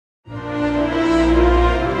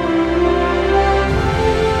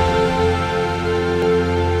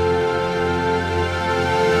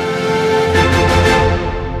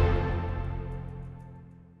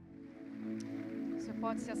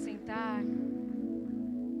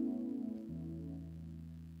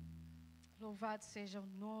Louvado seja o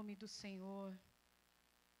nome do Senhor.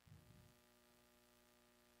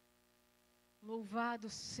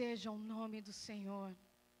 Louvado seja o nome do Senhor.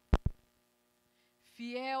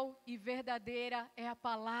 Fiel e verdadeira é a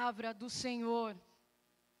palavra do Senhor.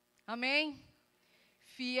 Amém?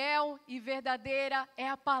 Fiel e verdadeira é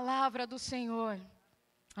a palavra do Senhor.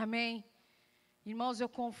 Amém? Irmãos, eu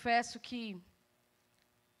confesso que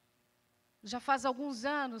já faz alguns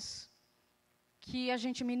anos que a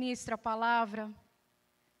gente ministra a palavra.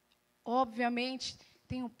 Obviamente,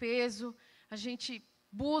 tem um peso, a gente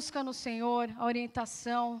busca no Senhor a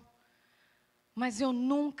orientação, mas eu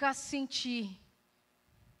nunca senti,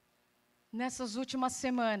 nessas últimas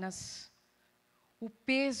semanas, o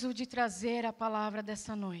peso de trazer a palavra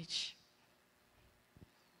dessa noite.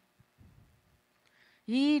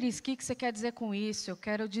 Íris, o que você quer dizer com isso? Eu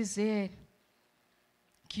quero dizer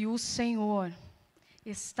que o Senhor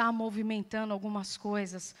está movimentando algumas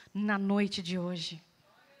coisas na noite de hoje.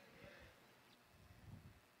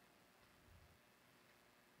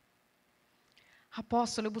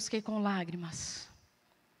 Apóstolo, eu busquei com lágrimas.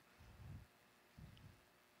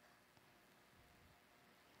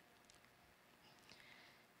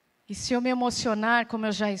 E se eu me emocionar como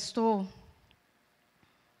eu já estou,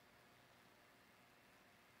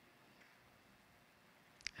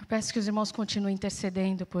 eu peço que os irmãos continuem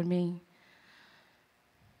intercedendo por mim.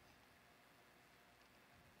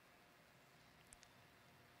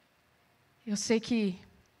 Eu sei que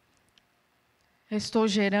eu estou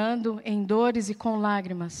gerando em dores e com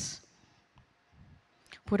lágrimas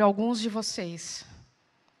por alguns de vocês.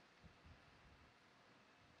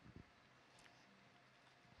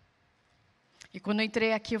 E quando eu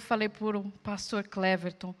entrei aqui, eu falei para o pastor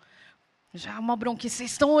Cleverton, já uma bronquite,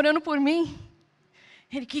 vocês estão orando por mim?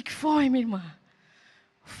 Ele, o que foi, minha irmã?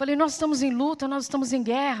 Eu falei, nós estamos em luta, nós estamos em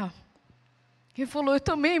guerra. Ele falou, eu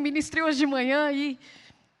também ministrei hoje de manhã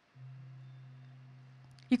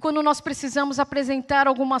E quando nós precisamos apresentar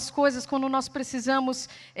algumas coisas, quando nós precisamos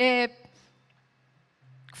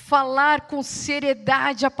falar com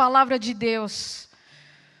seriedade a palavra de Deus,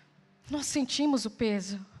 nós sentimos o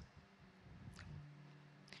peso.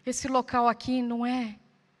 Esse local aqui não é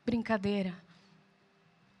brincadeira.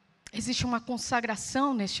 Existe uma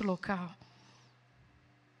consagração neste local.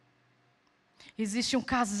 Existe um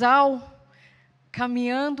casal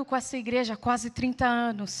caminhando com essa igreja há quase 30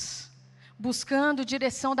 anos. Buscando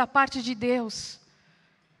direção da parte de Deus.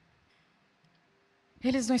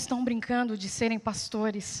 Eles não estão brincando de serem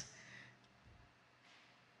pastores.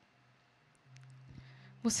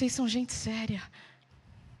 Vocês são gente séria.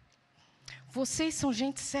 Vocês são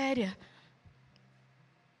gente séria.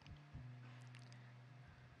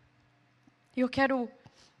 Eu quero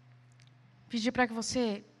pedir para que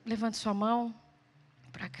você levante sua mão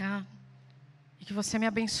para cá e que você me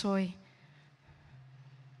abençoe.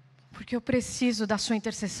 Porque eu preciso da sua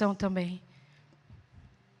intercessão também.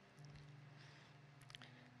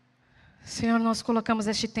 Senhor, nós colocamos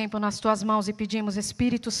este tempo nas tuas mãos e pedimos,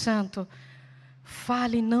 Espírito Santo,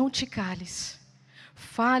 fale e não te cales.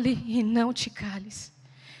 Fale e não te cales.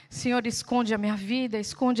 Senhor, esconde a minha vida,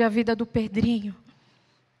 esconde a vida do Pedrinho.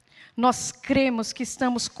 Nós cremos que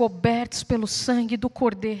estamos cobertos pelo sangue do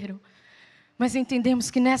Cordeiro, mas entendemos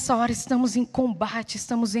que nessa hora estamos em combate,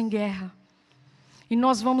 estamos em guerra. E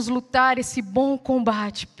nós vamos lutar esse bom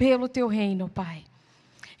combate pelo teu reino, Pai.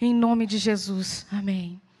 Em nome de Jesus.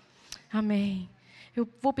 Amém. Amém. Eu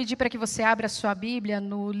vou pedir para que você abra a sua Bíblia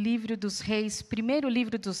no livro dos Reis, primeiro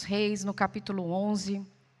livro dos Reis, no capítulo 11.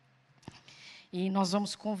 E nós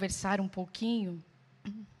vamos conversar um pouquinho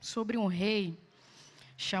sobre um rei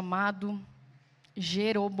chamado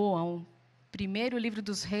Jeroboão. Primeiro livro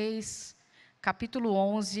dos Reis, capítulo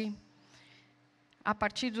 11, a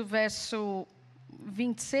partir do verso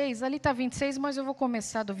 26, ali está 26, mas eu vou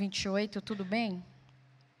começar do 28, tudo bem?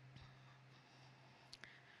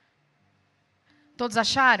 Todos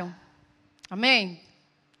acharam? Amém?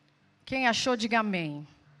 Quem achou, diga amém.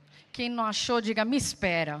 Quem não achou, diga me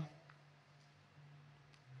espera.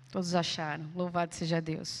 Todos acharam, louvado seja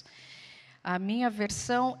Deus. A minha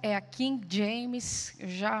versão é a King James, eu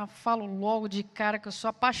já falo logo de cara que eu sou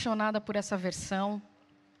apaixonada por essa versão.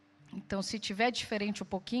 Então, se tiver diferente um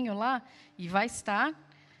pouquinho lá, e vai estar,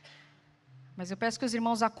 mas eu peço que os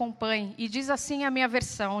irmãos acompanhem. E diz assim a minha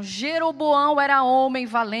versão: Jeroboão era homem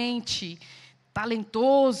valente,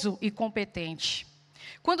 talentoso e competente.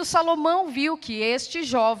 Quando Salomão viu que este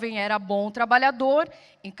jovem era bom trabalhador,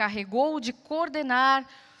 encarregou-o de coordenar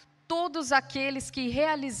todos aqueles que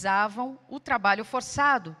realizavam o trabalho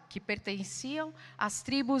forçado, que pertenciam às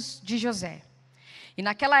tribos de José. E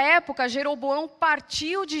naquela época, Jeroboão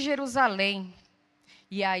partiu de Jerusalém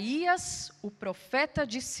E Aías, o profeta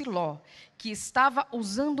de Siló, que estava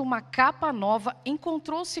usando uma capa nova,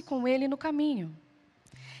 encontrou-se com ele no caminho.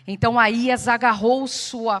 Então Aías agarrou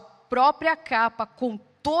sua própria capa com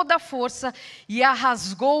toda a força e a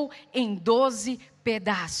rasgou em 12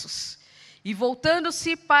 pedaços. E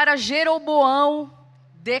voltando-se para Jeroboão,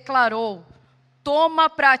 declarou: toma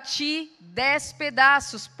para ti 10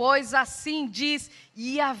 pedaços, pois assim diz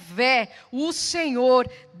Yahvé, o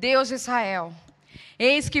Senhor, Deus de Israel.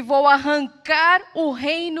 Eis que vou arrancar o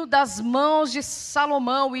reino das mãos de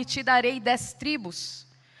Salomão e te darei 10 tribos.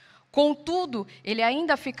 Contudo, ele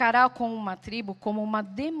ainda ficará com uma tribo como uma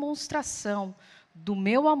demonstração do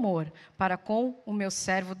meu amor para com o meu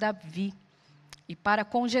servo Davi e para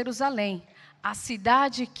com Jerusalém, a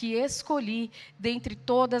cidade que escolhi dentre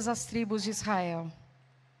todas as tribos de Israel.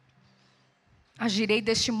 Agirei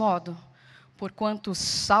deste modo, porquanto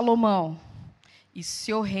Salomão e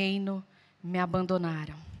seu reino me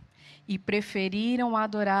abandonaram e preferiram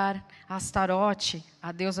adorar Astarote,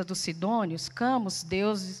 a deusa dos Sidônios, Camos,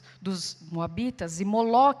 deus dos Moabitas, e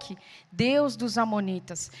Moloque, deus dos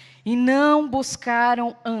Amonitas, e não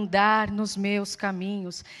buscaram andar nos meus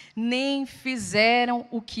caminhos, nem fizeram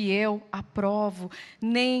o que eu aprovo,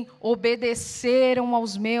 nem obedeceram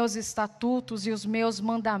aos meus estatutos e os meus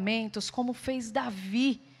mandamentos, como fez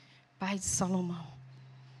Davi, pai de Salomão.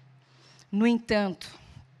 No entanto,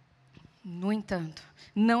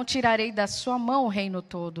 não tirarei da sua mão o reino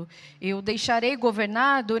todo. Eu o deixarei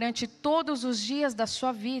governar durante todos os dias da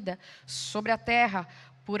sua vida sobre a terra,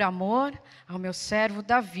 por amor ao meu servo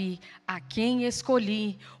Davi, a quem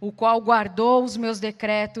escolhi, o qual guardou os meus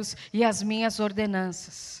decretos e as minhas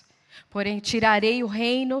ordenanças. Porém, tirarei o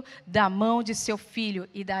reino da mão de seu filho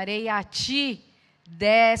e darei a ti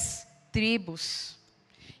 10 tribos.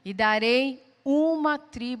 E darei uma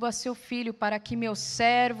tribo a seu filho, para que meu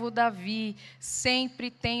servo Davi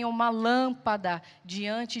sempre tenha uma lâmpada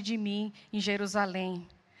diante de mim em Jerusalém,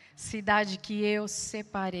 cidade que eu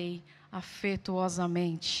separei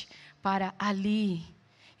afetuosamente, para ali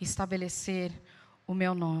estabelecer o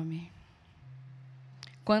meu nome.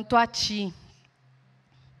 Quanto a ti,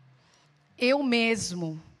 eu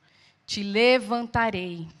mesmo te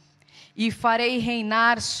levantarei e farei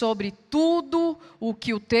reinar sobre tudo o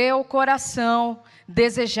que o teu coração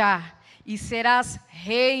desejar, e serás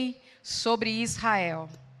rei sobre Israel.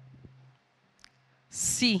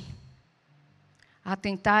 Se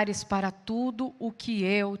atentares para tudo o que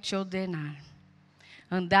eu te ordenar,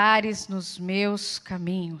 andares nos meus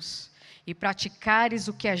caminhos, e praticares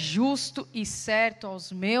o que é justo e certo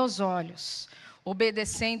aos meus olhos,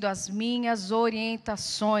 obedecendo às minhas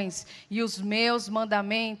orientações e os meus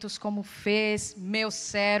mandamentos, como fez meu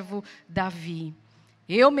servo Davi.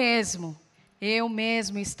 Eu mesmo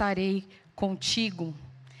estarei contigo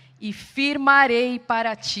e firmarei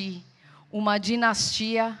para ti uma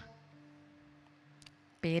dinastia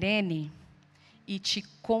perene e te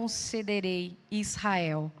concederei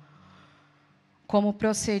Israel, como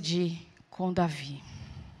procedi com Davi.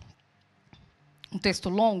 Um texto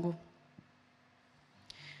longo,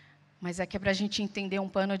 mas é que é para a gente entender um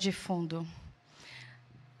pano de fundo.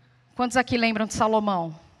 Quantos aqui lembram de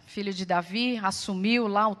Salomão? Filho de Davi, assumiu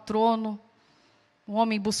lá o trono. O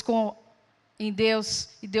homem buscou em Deus,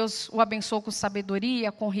 e Deus o abençoou com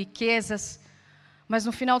sabedoria, com riquezas. Mas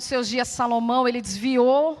no final de seus dias, Salomão, ele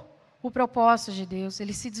desviou o propósito de Deus.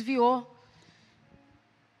 Ele se desviou.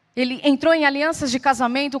 Ele entrou em alianças de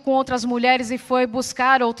casamento com outras mulheres e foi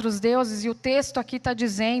buscar outros deuses. E o texto aqui está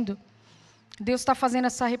dizendo... Deus está fazendo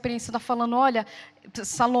essa repreensão, está falando, olha,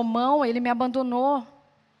 Salomão, ele me abandonou,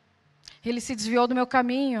 ele se desviou do meu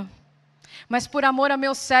caminho, mas por amor a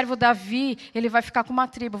meu servo Davi, ele vai ficar com uma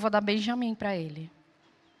tribo, eu vou dar Benjamim para ele,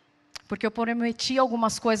 porque eu prometi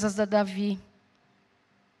algumas coisas da Davi,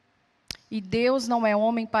 e Deus não é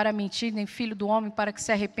homem para mentir, nem filho do homem para que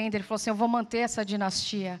se arrependa. Ele falou assim, eu vou manter essa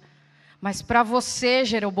dinastia, mas para você,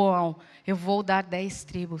 Jeroboão, eu vou dar 10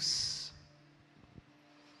 tribos.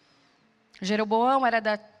 Jeroboão era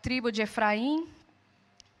da tribo de Efraim.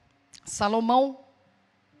 Salomão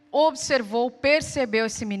observou, percebeu,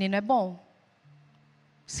 esse menino é bom.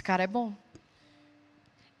 Esse cara é bom.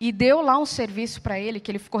 E deu lá um serviço para ele, que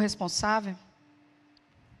ele ficou responsável.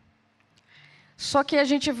 Só que a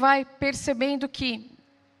gente vai percebendo que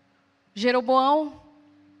Jeroboão,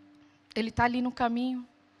 ele está ali no caminho,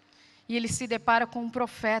 e ele se depara com um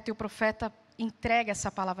profeta, e o profeta entrega essa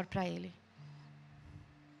palavra para ele.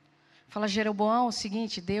 Fala, Jeroboão, é o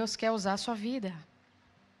seguinte, Deus quer usar a sua vida.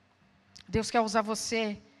 Deus quer usar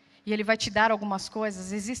você. E Ele vai te dar algumas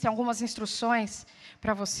coisas. Existem algumas instruções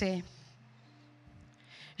para você.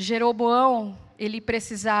 Jeroboão, ele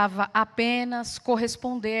precisava apenas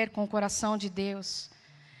corresponder com o coração de Deus.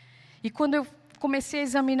 E quando eu comecei a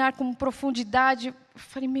examinar com profundidade, eu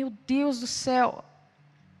falei, meu Deus do céu.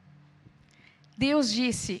 Deus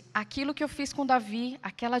disse, aquilo que eu fiz com Davi,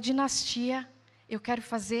 aquela dinastia, eu quero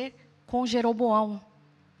fazer com Jeroboão.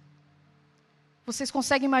 Vocês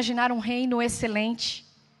conseguem imaginar um reino excelente?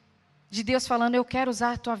 De Deus falando, eu quero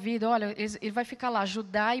usar a tua vida. Olha, ele vai ficar lá,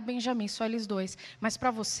 Judá e Benjamim, só eles dois. Mas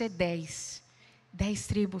para você, 10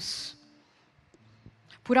 tribos.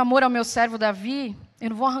 Por amor ao meu servo Davi, eu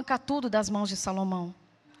não vou arrancar tudo das mãos de Salomão.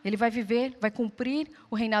 Ele vai viver, vai cumprir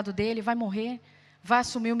o reinado dele, vai morrer, vai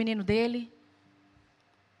assumir o menino dele.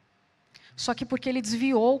 Só que porque ele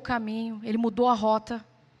desviou o caminho, ele mudou a rota,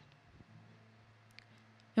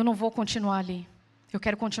 eu não vou continuar ali. Eu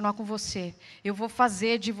quero continuar com você. Eu vou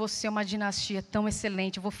fazer de você uma dinastia tão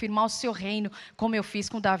excelente. Eu vou firmar o seu reino, como eu fiz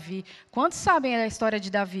com Davi. Quantos sabem a história de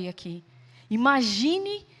Davi aqui?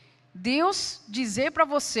 Imagine Deus dizer para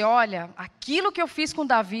você, olha, aquilo que eu fiz com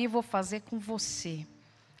Davi, eu vou fazer com você.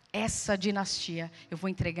 Essa dinastia, eu vou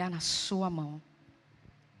entregar na sua mão.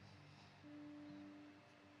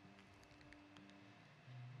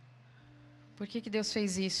 Por que Deus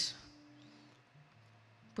fez isso?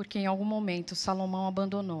 Porque em algum momento Salomão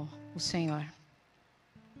abandonou o Senhor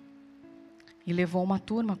e levou uma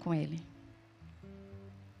turma com ele.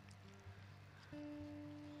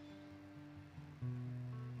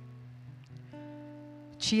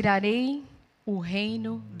 Tirarei o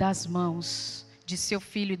reino das mãos de seu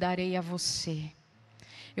filho e darei a você.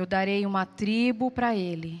 Eu darei uma tribo para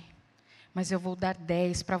ele, mas eu vou dar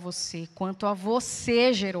 10 para você. Quanto a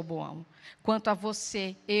você, Jeroboão, quanto a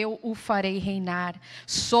você, eu o farei reinar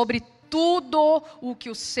sobre tudo o que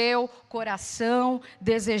o seu coração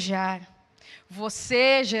desejar.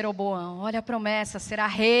 Você, Jeroboão, olha a promessa, será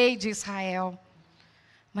rei de Israel.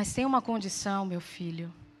 Mas tem uma condição, meu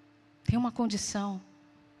filho, tem uma condição.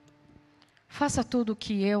 Faça tudo o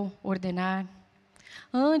que eu ordenar.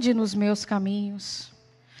 Ande nos meus caminhos.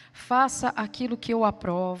 Faça aquilo que eu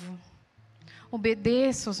aprovo.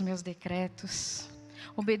 Obedeça os meus decretos.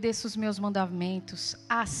 Obedeça os meus mandamentos,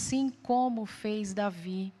 assim como fez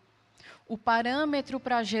Davi. O parâmetro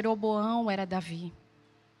para Jeroboão era Davi.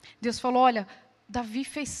 Deus falou, olha, Davi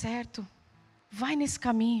fez certo. Vai nesse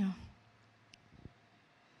caminho.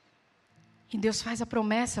 E Deus faz a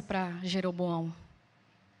promessa para Jeroboão.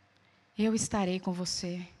 Eu estarei com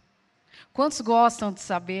você. Quantos gostam de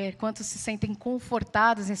saber, quantos se sentem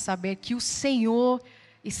confortados em saber que o Senhor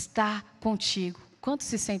está contigo? Quantos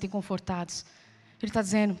se sentem confortados? Ele está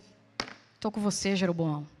dizendo, estou com você,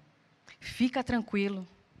 Jeroboão. Fica tranquilo.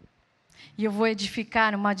 E eu vou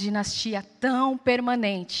edificar uma dinastia tão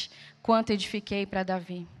permanente quanto edifiquei para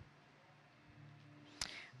Davi.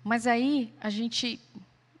 Mas aí a gente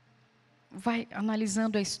vai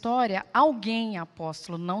analisando a história, alguém,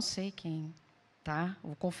 apóstolo, não sei quem, tá?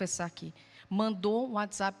 Vou confessar aqui, mandou um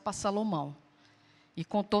WhatsApp para Salomão e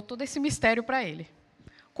contou todo esse mistério para ele.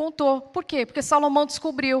 Contou, por quê? Porque Salomão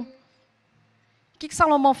descobriu. O que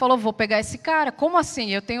Salomão falou? Vou pegar esse cara, como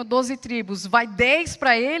assim? Eu tenho 12 tribos, vai 10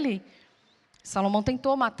 para ele? Salomão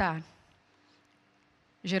tentou matar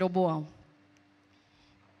Jeroboão.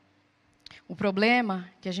 O problema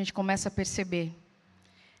que a gente começa a perceber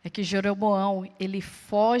é que Jeroboão, ele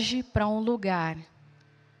foge para um lugar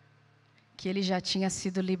que ele já tinha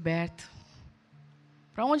sido liberto.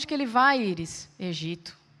 Para onde que ele vai, Íris?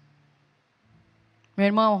 Egito. Meu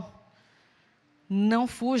irmão, não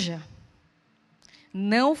fuja.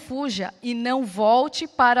 Não fuja e não volte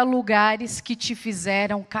para lugares que te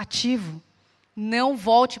fizeram cativo. Não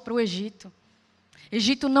volte para o Egito.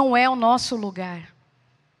 Egito não é o nosso lugar.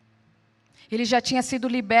 Ele já tinha sido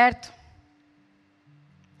liberto.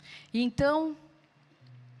 E então,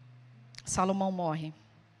 Salomão morre.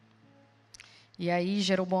 E aí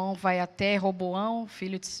Jeroboão vai até Roboão,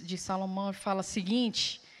 filho de Salomão, e fala o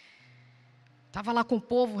seguinte, estava lá com o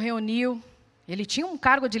povo, reuniu, ele tinha um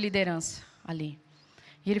cargo de liderança ali.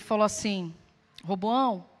 E ele falou assim,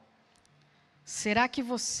 Roboão, será que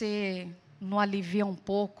você não alivia um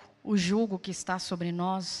pouco o jugo que está sobre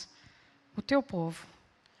nós, o teu povo?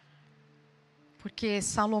 Porque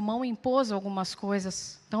Salomão impôs algumas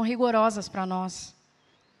coisas tão rigorosas para nós.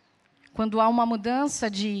 Quando há uma mudança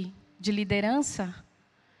de liderança,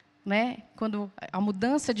 né? Quando a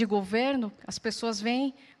mudança de governo, as pessoas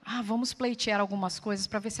vêm, vamos pleitear algumas coisas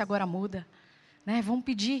para ver se agora muda, né? Vamos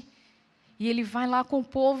pedir. E ele vai lá com o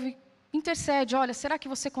povo e intercede, olha, será que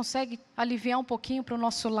você consegue aliviar um pouquinho para o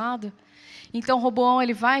nosso lado? Então Roboão,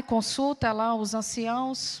 ele vai, consulta lá os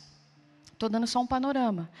anciãos, estou dando só um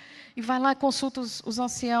panorama, e vai lá e consulta os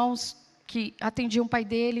anciãos, que atendiam o pai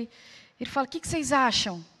dele. Ele fala, o que vocês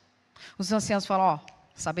acham? Os anciãos falam,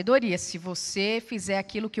 sabedoria, se você fizer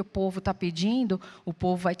aquilo que o povo está pedindo, o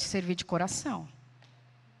povo vai te servir de coração.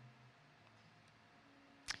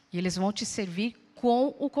 E eles vão te servir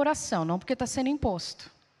com o coração, não porque está sendo imposto.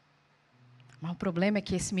 Mas o problema é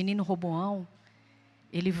que esse menino Roboão,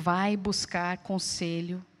 ele vai buscar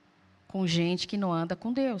conselho com gente que não anda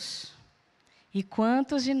com Deus. E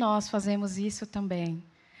quantos de nós fazemos isso também?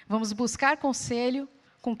 Vamos buscar conselho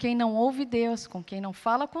com quem não ouve Deus, com quem não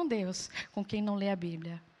fala com Deus, com quem não lê a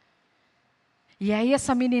Bíblia. E aí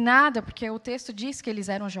essa meninada, porque o texto diz que eles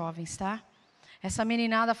eram jovens, tá? Essa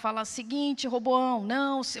meninada fala o seguinte, Roboão,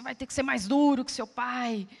 não, você vai ter que ser mais duro que seu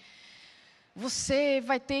pai. Você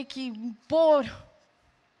vai ter que impor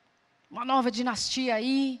uma nova dinastia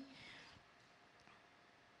aí.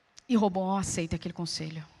 E Roboão aceita aquele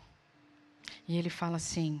conselho. E ele fala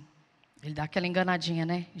assim, ele dá aquela enganadinha,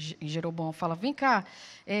 né? Em Jeroboão fala, vem cá,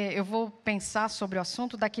 eu vou pensar sobre o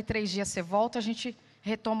assunto, daqui 3 dias você volta, a gente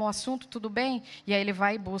retoma o assunto, tudo bem? E aí ele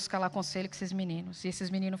vai e busca lá conselho com esses meninos. E esses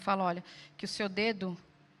meninos falam, olha, que o seu dedo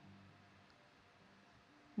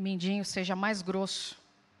mindinho seja mais grosso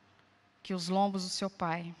que os lombos do seu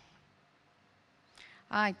pai.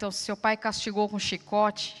 Então se seu pai castigou com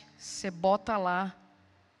chicote, você bota lá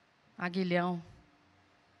aguilhão.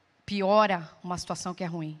 Piora uma situação que é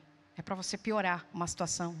ruim. É para você piorar uma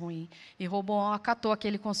situação ruim. E Roboão acatou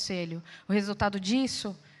aquele conselho. O resultado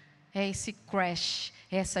disso é esse crash,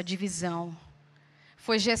 essa divisão.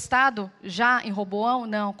 Foi gestado já em Roboão?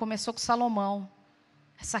 Não, começou com Salomão.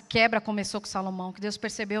 Essa quebra começou com Salomão, que Deus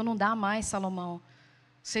percebeu, não dá mais, Salomão.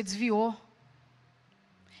 Você desviou.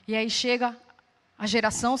 E aí chega a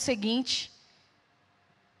geração seguinte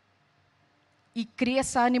e cria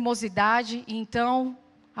essa animosidade, e então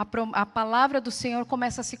a palavra do Senhor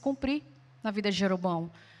começa a se cumprir na vida de Jeroboão.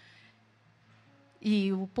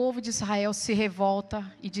 E o povo de Israel se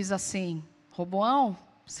revolta e diz assim, Roboão,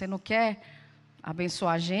 você não quer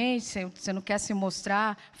abençoar a gente, você não quer se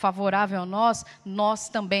mostrar favorável a nós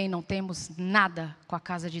também não temos nada com a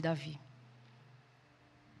casa de Davi.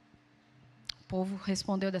 O povo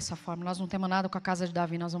respondeu dessa forma, nós não temos nada com a casa de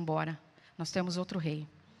Davi, nós vamos embora. Nós temos outro rei.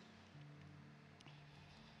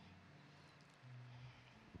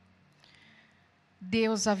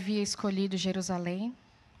 Deus havia escolhido Jerusalém.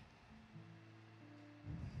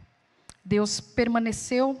 Deus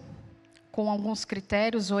permaneceu com alguns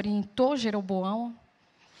critérios, orientou Jeroboão.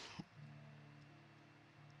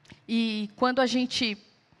 E quando a gente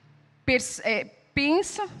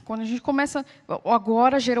pensa, quando a gente começa,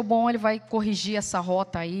 agora Jeroboão ele vai corrigir essa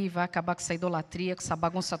rota aí, vai acabar com essa idolatria, com essa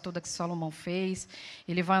bagunça toda que Salomão fez,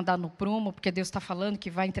 ele vai andar no prumo, porque Deus está falando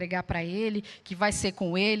que vai entregar para ele, que vai ser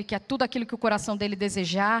com ele, que é tudo aquilo que o coração dele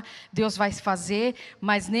desejar, Deus vai fazer,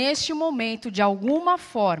 mas neste momento, de alguma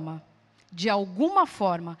forma,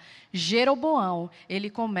 Jeroboão, ele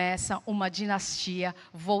começa uma dinastia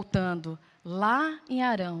voltando lá em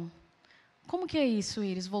Arão. Como que é isso,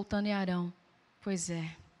 Íris, voltando em Arão? Pois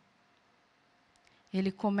é.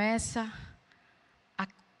 Ele começa a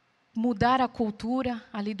mudar a cultura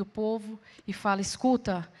ali do povo e fala,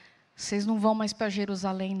 escuta, vocês não vão mais para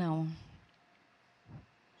Jerusalém, não.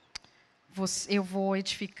 Eu vou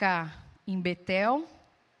edificar em Betel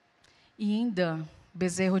e em Dan,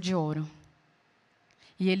 bezerro de ouro.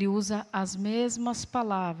 E ele usa as mesmas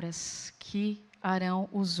palavras que Arão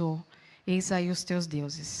usou. Eis aí os teus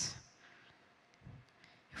deuses.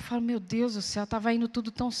 Eu falo, meu Deus do céu, estava indo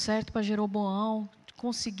tudo tão certo para Jeroboão,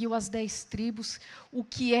 conseguiu as 10 tribos. O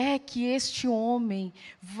que é que este homem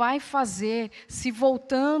vai fazer se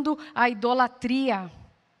voltando à idolatria?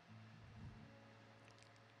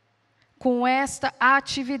 Com esta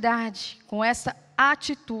atividade, com esta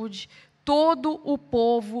atitude, todo o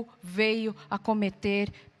povo veio a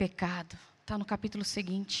cometer pecado. Está no capítulo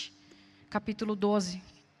seguinte, capítulo 12.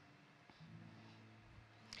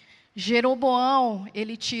 Jeroboão,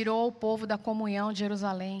 ele tirou o povo da comunhão de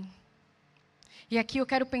Jerusalém. E aqui eu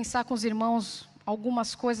quero pensar com os irmãos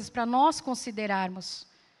algumas coisas para nós considerarmos.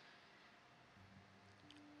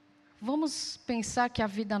 Vamos pensar que a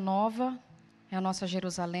Vida Nova é a nossa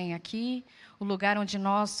Jerusalém aqui, o lugar onde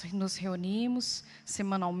nós nos reunimos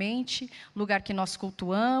semanalmente, lugar que nós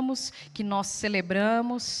cultuamos, que nós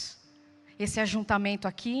celebramos, esse ajuntamento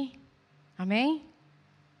aqui, amém?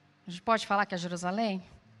 A gente pode falar que é Jerusalém?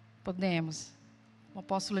 Podemos, o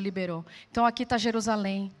apóstolo liberou. Então aqui está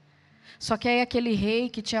Jerusalém, só que aí aquele rei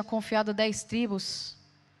que tinha confiado 10 tribos,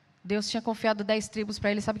 Deus tinha confiado 10 tribos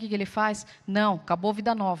para ele, sabe o que ele faz? Não, acabou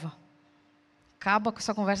Vida Nova, acaba com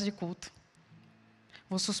essa conversa de culto.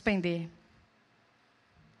 Vou suspender.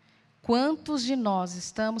 Quantos de nós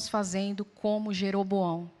estamos fazendo como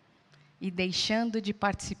Jeroboão e deixando de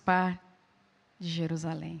participar de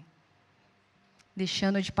Jerusalém?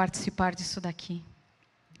 Deixando de participar disso daqui.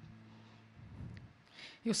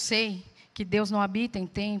 Eu sei que Deus não habita em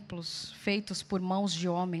templos feitos por mãos de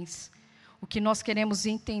homens. O que nós queremos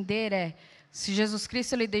entender é, se Jesus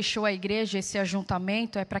Cristo ele deixou a igreja, esse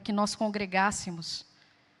ajuntamento, é para que nós congregássemos.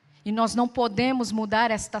 E nós não podemos mudar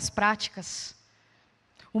estas práticas.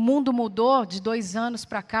 O mundo mudou de 2 anos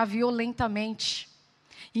para cá violentamente.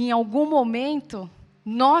 E em algum momento,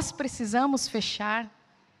 nós precisamos fechar.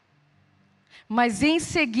 Mas em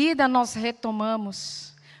seguida nós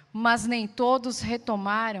retomamos. Mas nem todos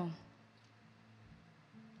retomaram.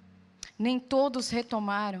 Nem todos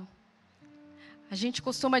retomaram. A gente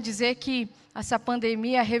costuma dizer que essa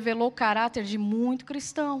pandemia revelou o caráter de muito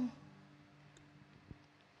cristão.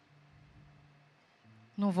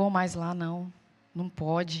 Não vou mais lá, não. Não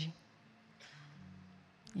pode.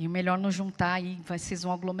 E é melhor não juntar aí, vocês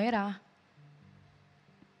vão aglomerar.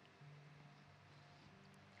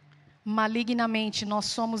 Malignamente, nós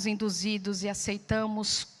somos induzidos e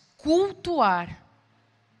aceitamos cultuar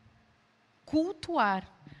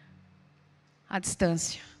a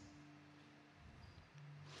distância.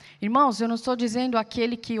 Irmãos, eu não estou dizendo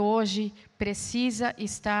aquele que hoje precisa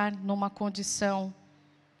estar numa condição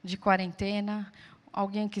de quarentena,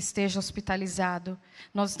 alguém que esteja hospitalizado.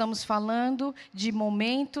 Nós estamos falando de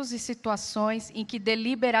momentos e situações em que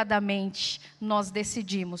deliberadamente nós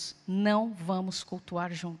decidimos, não vamos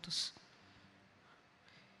cultuar juntos.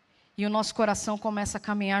 E o nosso coração começa a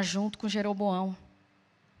caminhar junto com Jeroboão.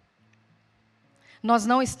 Nós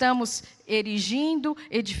não estamos erigindo,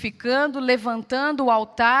 edificando, levantando o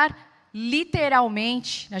altar,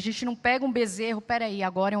 literalmente. A gente não pega um bezerro, peraí,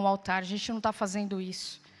 agora é um altar. A gente não está fazendo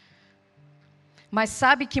isso. Mas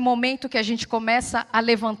sabe que momento que a gente começa a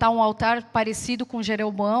levantar um altar parecido com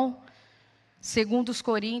Jeroboão? 2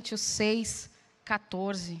 Coríntios 6,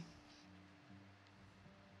 14.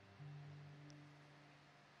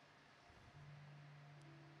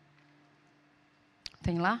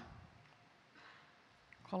 Tem lá?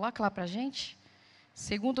 Coloca lá para a gente.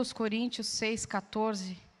 2 Coríntios 6,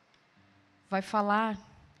 14. Vai falar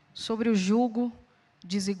sobre o jugo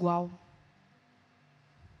desigual.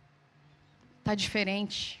 Está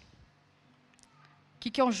diferente. O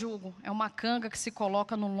que é um jugo? É uma canga que se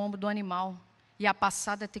coloca no lombo do animal. E a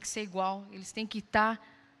passada tem que ser igual. Eles têm que estar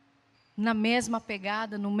na mesma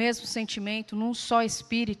pegada, no mesmo sentimento, num só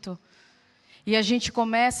espírito. E a gente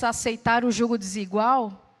começa a aceitar o jugo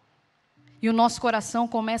desigual. E o nosso coração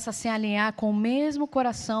começa a se alinhar com o mesmo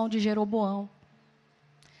coração de Jeroboão.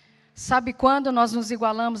 Sabe quando nós nos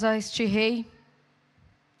igualamos a este rei?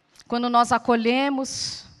 Quando nós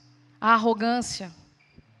acolhemos a arrogância.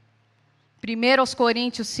 1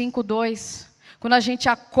 Coríntios 5, 2. Quando a gente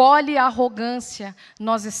acolhe a arrogância,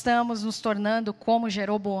 nós estamos nos tornando como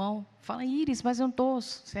Jeroboão. Fala, Íris, mas eu não estou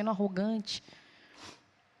sendo arrogante.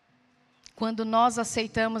 Quando nós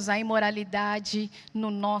aceitamos a imoralidade no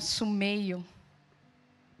nosso meio.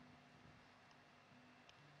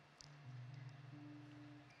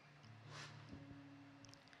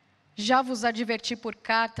 Já vos adverti por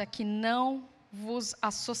carta que não vos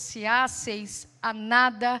associasseis a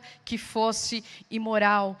nada que fosse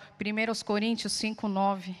imoral. 1 Coríntios 5,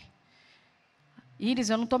 9. Íris,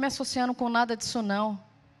 eu não estou me associando com nada disso não.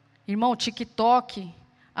 Irmão, o TikTok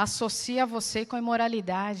associa você com a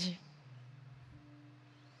imoralidade.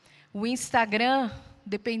 O Instagram,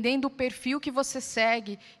 dependendo do perfil que você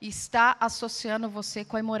segue, está associando você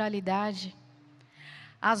com a imoralidade.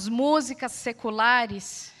 As músicas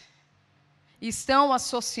seculares estão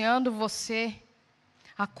associando você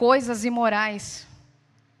a coisas imorais.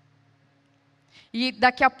 E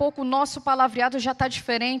daqui a pouco o nosso palavreado já está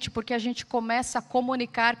diferente, porque a gente começa a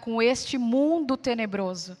comunicar com este mundo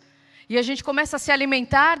tenebroso. E a gente começa a se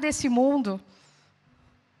alimentar desse mundo.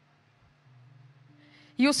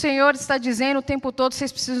 E o Senhor está dizendo o tempo todo,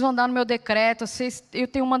 vocês precisam andar no meu decreto, eu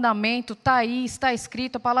tenho um mandamento, está aí, está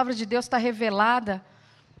escrito, a palavra de Deus está revelada.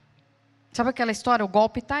 Sabe aquela história? O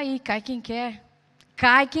golpe está aí, cai quem quer.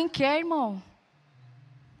 Cai quem quer, irmão.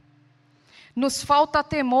 Nos falta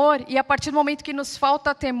temor, e a partir do momento que nos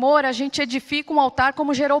falta temor, a gente edifica um altar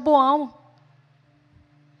como Jeroboão.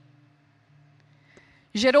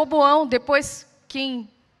 Jeroboão, depois quem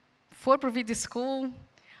for para o Vida School,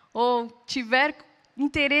 ou tiver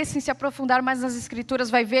interesse em se aprofundar mais nas Escrituras,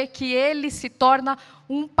 vai ver que ele se torna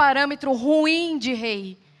um parâmetro ruim de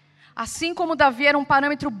rei. Assim como Davi era um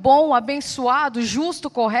parâmetro bom, abençoado, justo,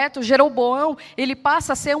 correto, Jeroboão, ele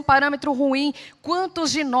passa a ser um parâmetro ruim.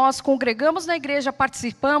 Quantos de nós congregamos na igreja,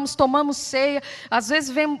 participamos, tomamos ceia, às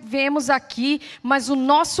vezes viemos aqui, mas o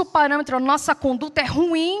nosso parâmetro, a nossa conduta é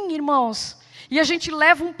ruim, irmãos. E a gente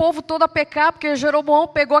leva um povo todo a pecar, porque Jeroboão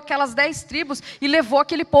pegou aquelas 10 tribos e levou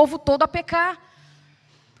aquele povo todo a pecar.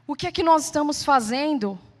 O que é que nós estamos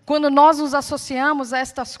fazendo? Quando nós nos associamos a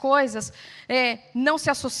estas coisas, não se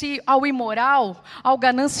associe ao imoral, ao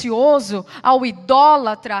ganancioso, ao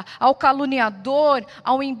idólatra, ao caluniador,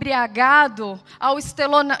 ao embriagado, ao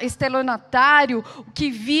estelionatário, que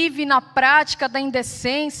vive na prática da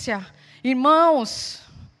indecência. Irmãos,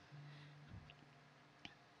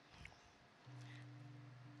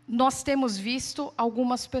 nós temos visto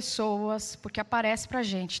algumas pessoas, porque aparece para a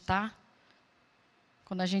gente, tá?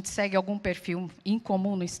 Quando a gente segue algum perfil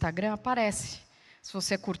incomum no Instagram, aparece. Se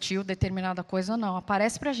você curtiu determinada coisa ou não,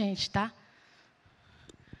 aparece para a gente, tá?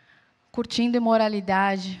 Curtindo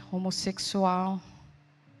imoralidade, homossexual.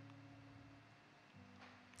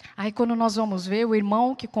 Aí quando nós vamos ver, o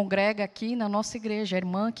irmão que congrega aqui na nossa igreja, a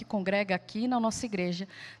irmã que congrega aqui na nossa igreja,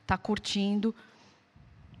 está curtindo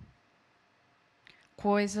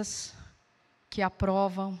coisas que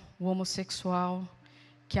aprovam o homossexual,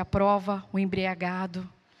 que aprova o embriagado,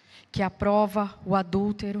 que aprova o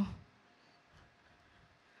adúltero.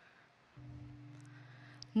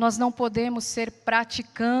 Nós não podemos ser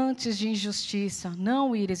praticantes de injustiça.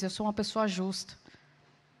 Não, Íris, eu sou uma pessoa justa.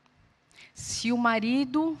 Se o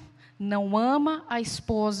marido não ama a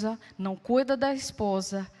esposa, não cuida da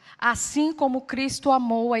esposa, assim como Cristo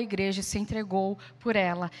amou a igreja e se entregou por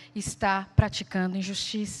ela, está praticando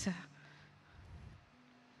injustiça.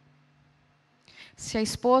 Se a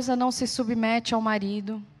esposa não se submete ao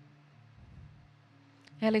marido,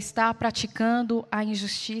 ela está praticando a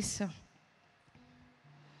injustiça.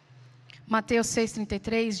 Mateus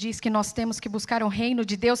 6,33 diz que nós temos que buscar o reino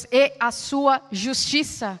de Deus e a sua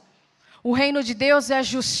justiça. O reino de Deus é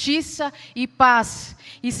justiça e paz.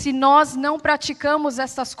 E se nós não praticamos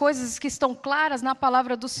essas coisas que estão claras na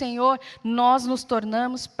palavra do Senhor, nós nos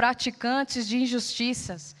tornamos praticantes de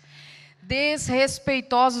injustiças.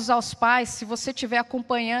 Desrespeitosos aos pais. Se você estiver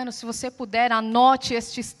acompanhando, se você puder, anote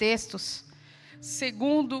estes textos.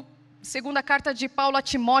 Segunda carta de Paulo a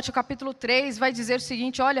Timóteo, capítulo 3, vai dizer o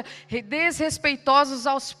seguinte, olha, desrespeitosos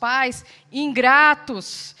aos pais,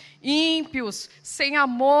 ingratos, ímpios, sem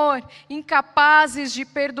amor, incapazes de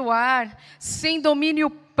perdoar, sem domínio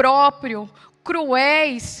próprio,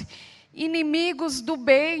 cruéis, inimigos do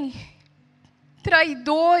bem,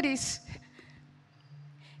 traidores,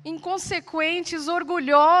 inconsequentes,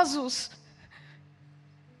 orgulhosos,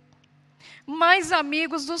 mais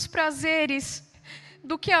amigos dos prazeres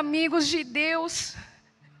do que amigos de Deus.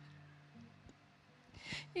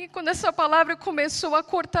 E quando essa palavra começou a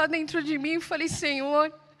cortar dentro de mim, eu falei,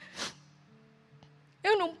 Senhor,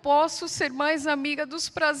 eu não posso ser mais amiga dos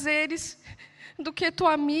prazeres do que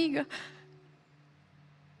tua amiga.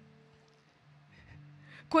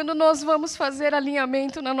 Quando nós vamos fazer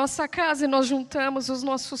alinhamento na nossa casa e nós juntamos os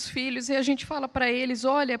nossos filhos e a gente fala para eles,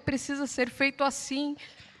 olha, precisa ser feito assim,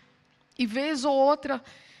 e vez ou outra,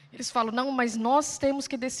 eles falam, não, mas nós temos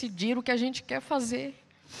que decidir o que a gente quer fazer.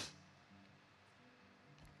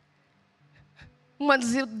 Uma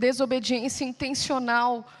desobediência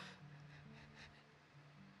intencional.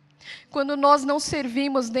 Quando nós não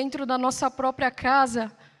servimos dentro da nossa própria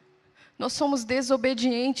casa, nós somos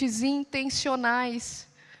desobedientes intencionais.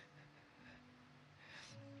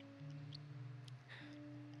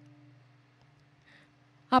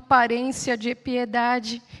 Aparência de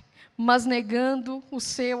piedade, mas negando o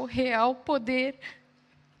seu real poder.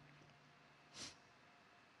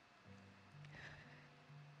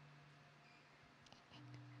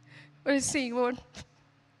 Mas, Senhor,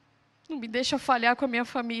 não me deixa falhar com a minha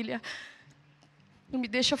família, não me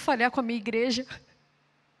deixa falhar com a minha igreja.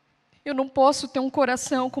 Eu não posso ter um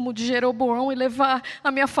coração como o de Jeroboão e levar a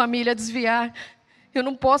minha família a desviar. Eu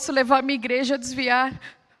não posso levar a minha igreja a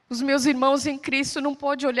desviar. Os meus irmãos em Cristo não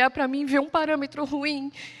podem olhar para mim e ver um parâmetro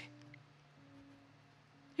ruim.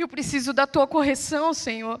 Eu preciso da tua correção,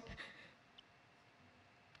 Senhor.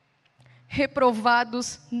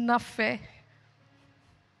 Reprovados na fé.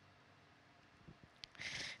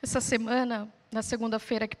 Essa semana, na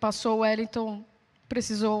segunda-feira que passou, o Wellington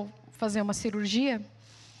precisou fazer uma cirurgia.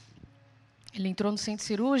 Ele entrou no centro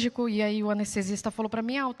cirúrgico e aí o anestesista falou para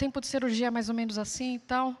mim, o tempo de cirurgia é mais ou menos assim e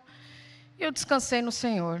tal. E eu descansei no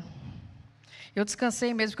Senhor. Eu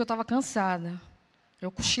descansei mesmo porque eu estava cansada.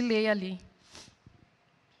 Eu cochilei ali.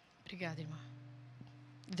 Obrigada, irmã.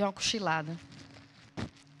 Deu uma cochilada.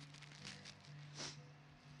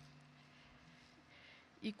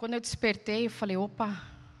 E quando eu despertei, eu falei, opa,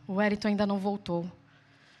 o Wellington ainda não voltou.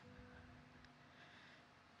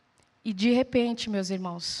 E de repente, meus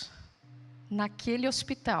irmãos, naquele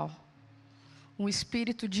hospital, um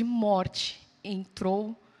espírito de morte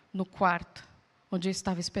entrou no quarto onde eu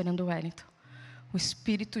estava esperando o Wellington. O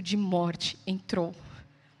espírito de morte entrou.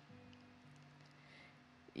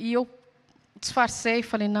 E eu disfarcei e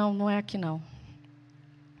falei, não, não é aqui não.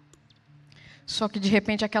 Só que de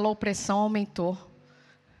repente aquela opressão aumentou.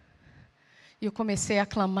 E eu comecei a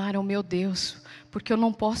clamar ao meu Deus, porque eu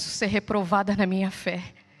não posso ser reprovada na minha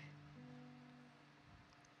fé.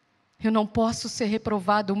 Eu não posso ser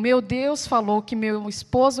reprovado. O meu Deus falou que meu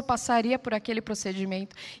esposo passaria por aquele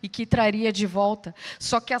procedimento e que traria de volta.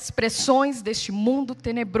 Só que as pressões deste mundo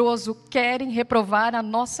tenebroso querem reprovar a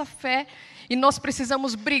nossa fé. E nós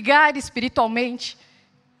precisamos brigar espiritualmente.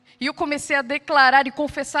 E eu comecei a declarar e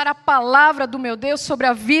confessar a palavra do meu Deus sobre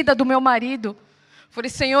a vida do meu marido. Falei,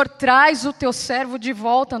 Senhor, traz o teu servo de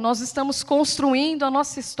volta. Nós estamos construindo a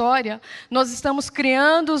nossa história. Nós estamos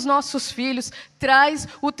criando os nossos filhos. Traz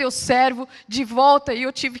o teu servo de volta. E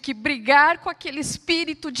eu tive que brigar com aquele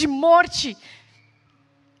espírito de morte.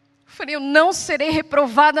 Falei, eu não serei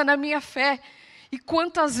reprovada na minha fé. E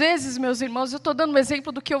quantas vezes, meus irmãos, eu estou dando um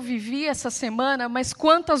exemplo do que eu vivi essa semana, mas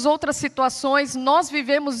quantas outras situações nós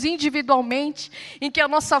vivemos individualmente, em que a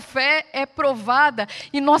nossa fé é provada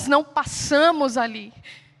e nós não passamos ali.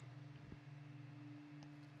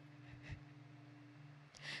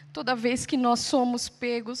 Toda vez que nós somos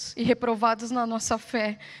pegos e reprovados na nossa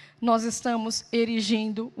fé, nós estamos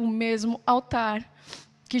erigindo o mesmo altar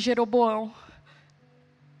que Jeroboão.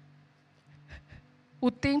 O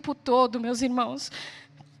tempo todo, meus irmãos,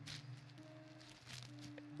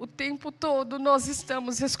 o tempo todo nós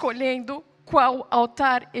estamos escolhendo qual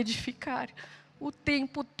altar edificar. O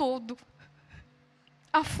tempo todo.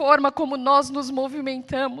 A forma como nós nos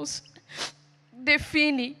movimentamos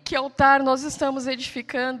define que altar nós estamos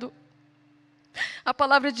edificando. A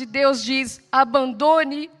palavra de Deus diz,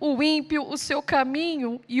 abandone o ímpio o seu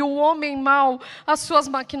caminho e o homem mau as suas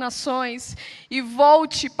maquinações e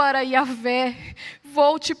volte para Yahvé,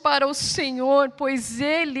 volte para o Senhor, pois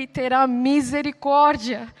Ele terá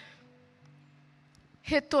misericórdia.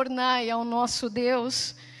 Retornai ao nosso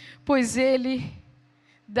Deus, pois Ele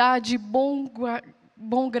dá de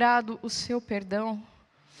bom grado o seu perdão.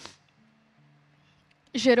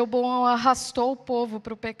 Jeroboão arrastou o povo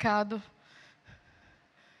para o pecado.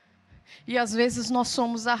 E às vezes nós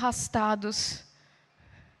somos arrastados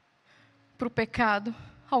para o pecado.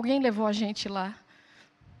 Alguém levou a gente lá.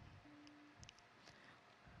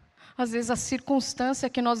 Às vezes a circunstância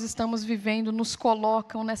que nós estamos vivendo nos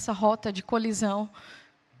colocam nessa rota de colisão.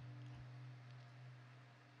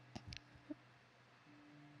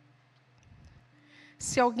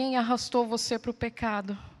 Se alguém arrastou você para o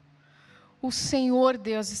pecado, o Senhor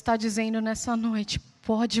Deus está dizendo nessa noite,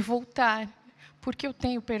 pode voltar. Porque eu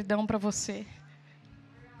tenho perdão para você.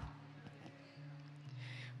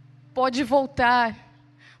 Pode voltar,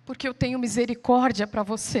 porque eu tenho misericórdia para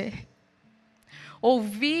você.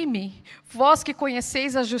 Ouvi-me, vós que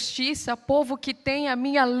conheceis a justiça, povo que tem a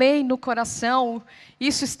minha lei no coração.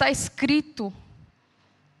 Isso está escrito.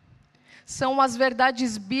 São as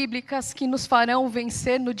verdades bíblicas que nos farão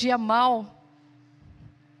vencer no dia mau.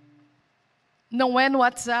 Não é no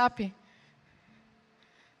WhatsApp.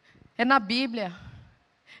 É na Bíblia,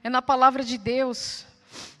 é na palavra de Deus.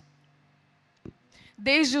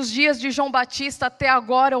 Desde os dias de João Batista até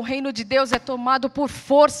agora, o reino de Deus é tomado por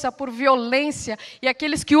força, por violência, e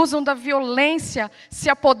aqueles que usam da violência se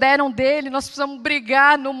apoderam dele. Nós precisamos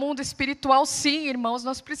brigar no mundo espiritual, sim, irmãos,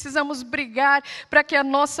 nós precisamos brigar para que a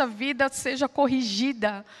nossa vida seja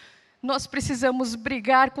corrigida. Nós precisamos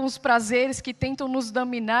brigar com os prazeres que tentam nos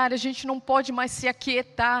dominar. A gente não pode mais se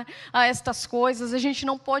aquietar a estas coisas. A gente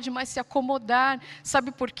não pode mais se acomodar.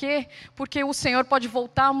 Sabe por quê? Porque o Senhor pode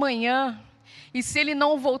voltar amanhã. E se Ele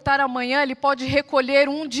não voltar amanhã, Ele pode recolher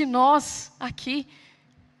um de nós aqui.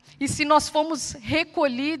 E se nós fomos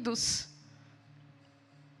recolhidos,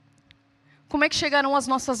 como é que chegarão as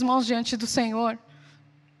nossas mãos diante do Senhor?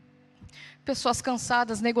 Pessoas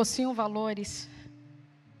cansadas negociam valores.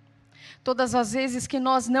 Todas as vezes que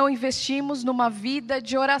nós não investimos numa vida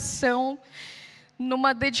de oração,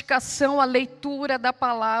 numa dedicação à leitura da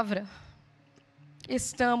palavra,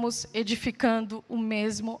 estamos edificando o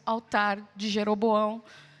mesmo altar de Jeroboão.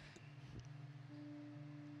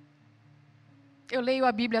 Eu leio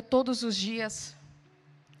a Bíblia todos os dias,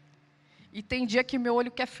 e tem dia que meu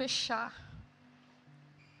olho quer fechar,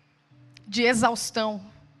 de exaustão.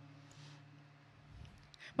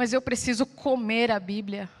 Mas eu preciso comer a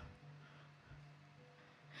Bíblia.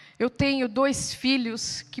 Eu tenho 2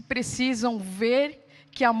 filhos que precisam ver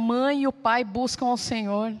que a mãe e o pai buscam ao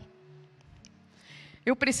Senhor.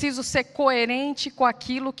 Eu preciso ser coerente com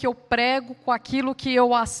aquilo que eu prego, com aquilo que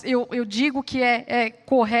eu digo que é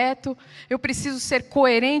correto. Eu preciso ser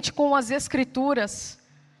coerente com as Escrituras.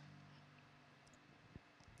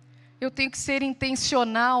 Eu tenho que ser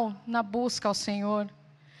intencional na busca ao Senhor.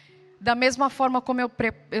 Da mesma forma como eu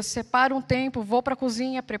separo um tempo, vou para a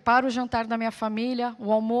cozinha, preparo o jantar da minha família,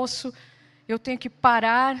 o almoço, eu tenho que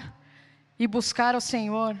parar e buscar ao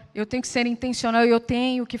Senhor. Eu tenho que ser intencional, eu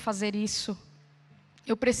tenho que fazer isso.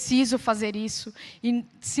 Eu preciso fazer isso. E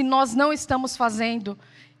se nós não estamos fazendo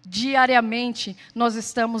diariamente, nós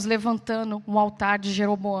estamos levantando um altar de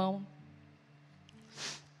Jeroboão.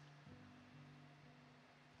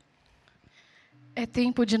 É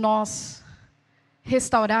tempo de nós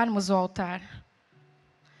restaurarmos o altar.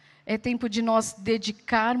 É tempo de nós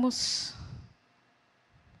dedicarmos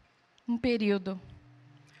um período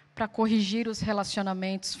para corrigir os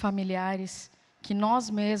relacionamentos familiares que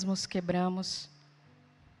nós mesmos quebramos.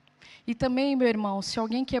 E também, meu irmão, se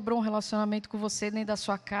alguém quebrou um relacionamento com você dentro da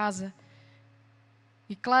sua casa,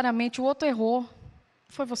 e claramente o outro errou, não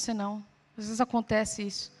foi você não. Às vezes acontece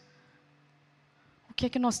isso. O que é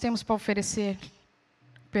que nós temos para oferecer?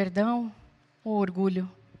 Perdão ou orgulho?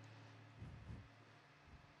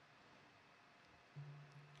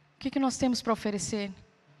 O que é que nós temos para oferecer?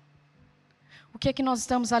 O que é que nós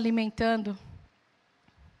estamos alimentando?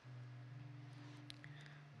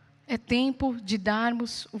 É tempo de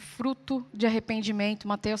darmos o fruto de arrependimento,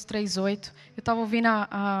 Mateus 3,8. Eu estava ouvindo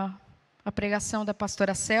a pregação da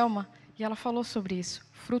pastora Selma, e ela falou sobre isso,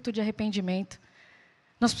 fruto de arrependimento.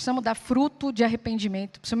 Nós precisamos dar fruto de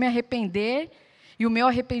arrependimento. Preciso me arrepender, e o meu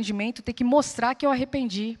arrependimento tem que mostrar que eu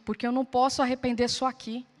arrependi, porque eu não posso arrepender só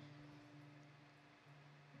aqui.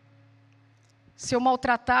 Se eu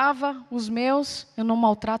maltratava os meus, eu não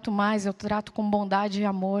maltrato mais, eu trato com bondade e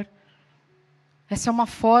amor. Essa é uma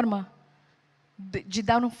forma de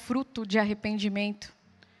dar um fruto de arrependimento.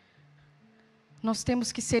 Nós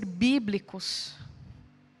temos que ser bíblicos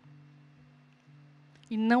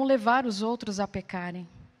e não levar os outros a pecarem.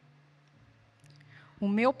 O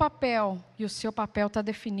meu papel e o seu papel está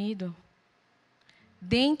definido.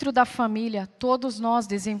 Dentro da família, todos nós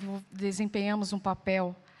desempenhamos um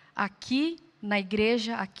papel. Aqui na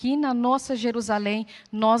igreja, aqui na nossa Jerusalém,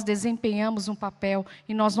 nós desempenhamos um papel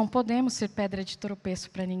e nós não podemos ser pedra de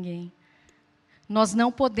tropeço para ninguém. Nós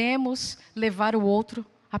não podemos levar o outro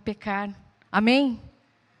a pecar. Amém?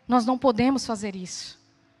 Nós não podemos fazer isso.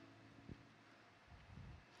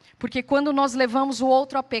 Porque quando nós levamos o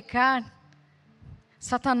outro a pecar,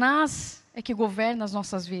 Satanás é que governa as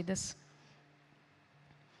nossas vidas.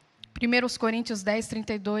 1 Coríntios 10,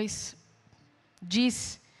 32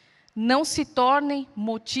 diz: não se tornem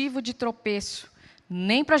motivo de tropeço,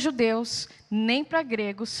 nem para judeus, nem para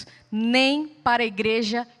gregos, nem para a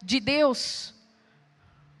igreja de Deus.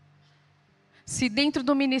 Se dentro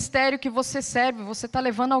do ministério que você serve, você está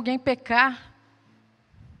levando alguém a pecar,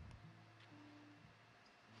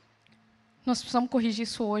 nós precisamos corrigir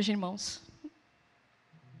isso hoje, irmãos.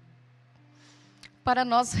 Para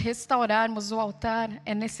nós restaurarmos o altar,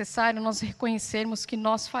 é necessário nós reconhecermos que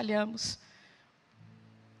nós falhamos.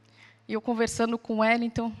 E eu conversando com o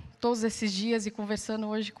Wellington todos esses dias e conversando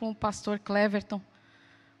hoje com o pastor Cleverton,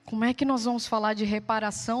 como é que nós vamos falar de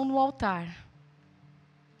reparação no altar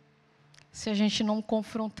se a gente não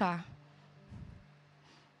confrontar?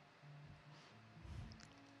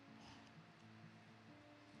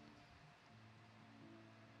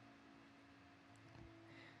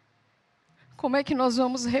 Como é que nós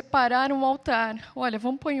vamos reparar um altar? Olha,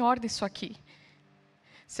 vamos pôr em ordem isso aqui.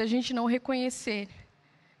 Se a gente não reconhecer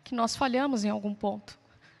que nós falhamos em algum ponto.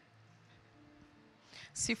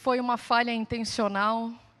 Se foi uma falha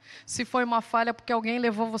intencional, se foi uma falha porque alguém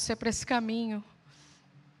levou você para esse caminho.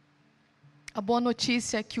 A boa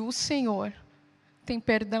notícia é que o Senhor tem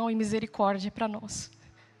perdão e misericórdia para nós.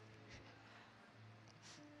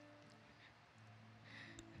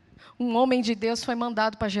 Um homem de Deus foi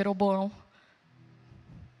mandado para Jeroboão.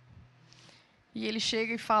 E ele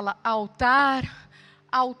chega e fala: altar,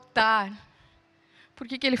 altar. Por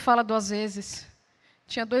que ele fala 2 vezes?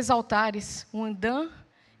 Tinha 2 altares, um em Dan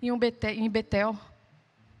e um em Betel.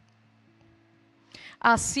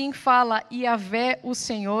 Assim fala Yahvé o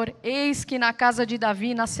Senhor: eis que na casa de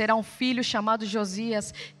Davi nascerá um filho chamado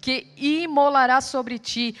Josias, que imolará sobre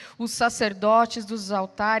ti os sacerdotes dos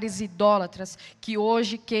altares idólatras, que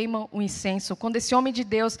hoje queimam o incenso. Quando esse homem de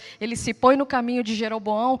Deus, ele se põe no caminho de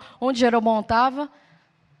Jeroboão, onde Jeroboão estava?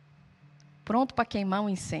 Pronto para queimar o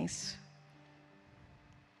incenso.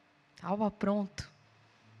 Estava pronto.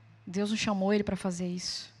 Deus não chamou ele para fazer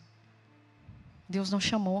isso. Deus não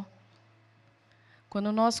chamou.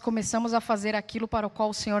 Quando nós começamos a fazer aquilo para o qual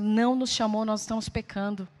o Senhor não nos chamou, nós estamos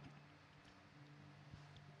pecando.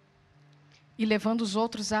 E levando os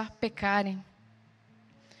outros a pecarem.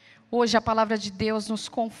 Hoje a palavra de Deus nos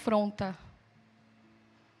confronta.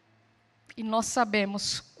 E nós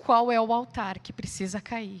sabemos qual é o altar que precisa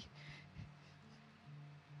cair.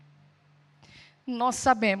 Nós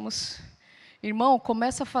sabemos. Irmão,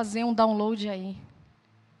 começa a fazer um download aí.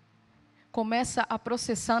 Começa a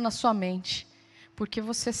processar na sua mente. Porque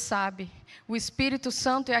você sabe, o Espírito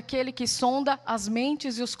Santo é aquele que sonda as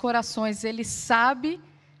mentes e os corações. Ele sabe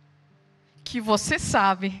que você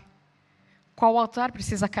sabe qual altar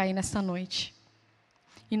precisa cair nesta noite.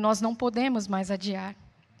 E nós não podemos mais adiar.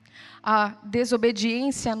 A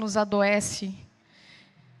desobediência nos adoece.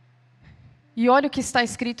 E olha o que está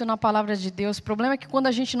escrito na palavra de Deus. O problema é que quando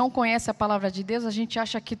a gente não conhece a palavra de Deus, a gente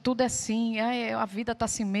acha que tudo é assim. A vida está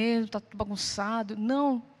assim mesmo, está tudo bagunçado.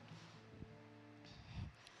 Não.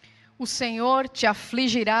 O Senhor te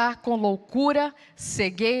afligirá com loucura,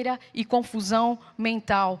 cegueira e confusão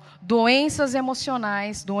mental. Doenças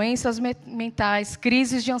emocionais, doenças mentais,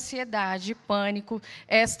 crises de ansiedade, pânico,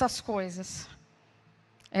 estas coisas.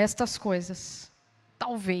 Estas coisas.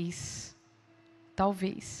 Talvez.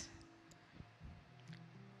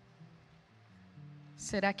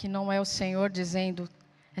 Será que não é o Senhor dizendo,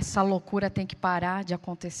 essa loucura tem que parar de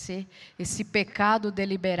acontecer? Esse pecado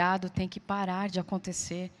deliberado tem que parar de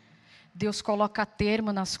acontecer? Deus coloca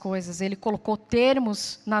termo nas coisas. Ele colocou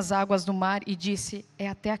termos nas águas do mar e disse, é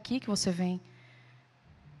até aqui que você vem.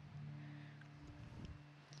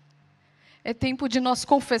 É tempo de nós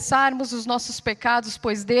confessarmos os nossos pecados,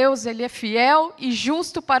 pois Deus, Ele é fiel e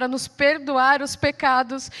justo para nos perdoar os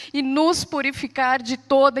pecados e nos purificar de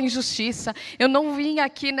toda injustiça. Eu não vim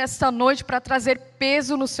aqui nesta noite para trazer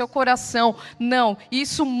peso no seu coração. Não,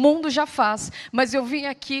 isso o mundo já faz. Mas eu vim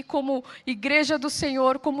aqui como igreja do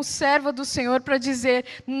Senhor, como serva do Senhor, para dizer,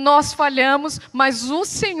 nós falhamos, mas o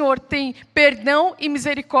Senhor tem perdão e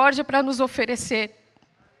misericórdia para nos oferecer.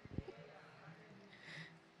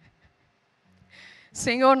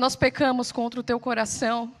 Senhor, nós pecamos contra o teu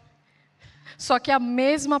coração. Só que a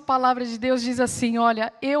mesma palavra de Deus diz assim,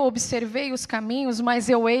 olha, eu observei os caminhos, mas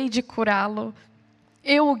eu hei de curá-lo.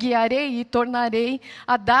 Eu o guiarei e tornarei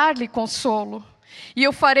a dar-lhe consolo. E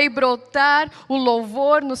eu farei brotar o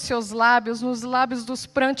louvor nos seus lábios, nos lábios dos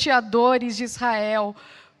pranteadores de Israel.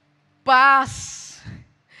 Paz,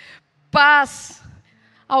 paz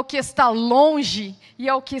ao que está longe e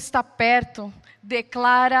ao que está perto.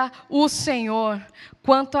 Declara o Senhor,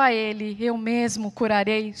 quanto a Ele, eu mesmo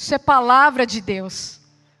curarei. Isso é palavra de Deus.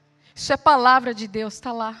 Isso é palavra de Deus,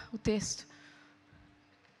 está lá o texto.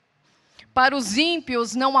 Para os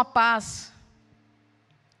ímpios não há paz.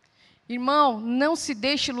 Irmão, não se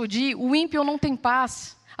deixe iludir, o ímpio não tem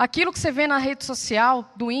paz. Aquilo que você vê na rede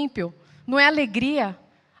social do ímpio, não é alegria.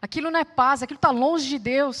 Aquilo não é paz, aquilo está longe de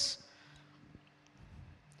Deus.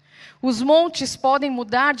 Os montes podem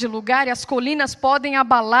mudar de lugar e as colinas podem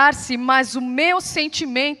abalar-se, mas o meu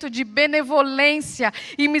sentimento de benevolência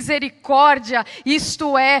e misericórdia,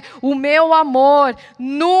 isto é, o meu amor,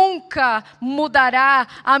 nunca mudará.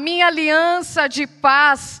 A minha aliança de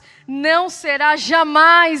paz não será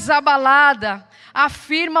jamais abalada,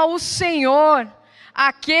 afirma o Senhor,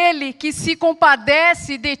 aquele que se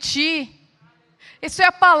compadece de ti. Isso é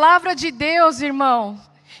a palavra de Deus, irmão.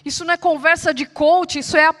 Isso não é conversa de coach,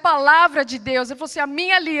 isso é a palavra de Deus. Ele falou assim, a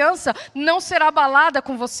minha aliança não será abalada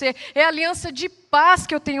com você, é a aliança de paz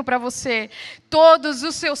que eu tenho para você. Todos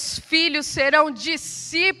os seus filhos serão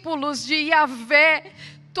discípulos de Yahvé,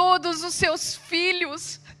 todos os seus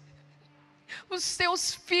filhos. Os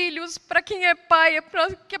seus filhos, para quem é pai,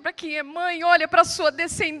 para quem é mãe, olha para a sua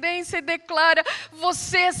descendência e declara,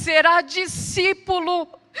 você será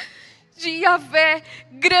discípulo de Yahvé,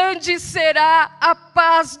 grande será a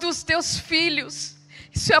paz dos teus filhos.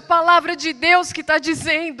 Isso é a palavra de Deus que está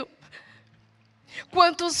dizendo.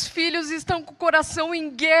 Quantos filhos estão com o coração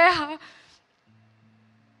em guerra?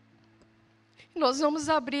 Nós vamos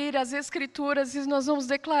abrir as Escrituras e nós vamos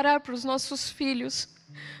declarar para os nossos filhos,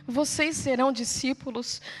 vocês serão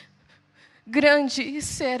discípulos, grande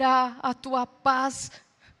será a tua paz.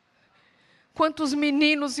 Quantos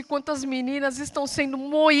meninos e quantas meninas estão sendo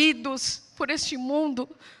moídos por este mundo.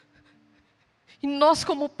 E nós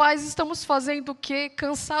como pais estamos fazendo o quê?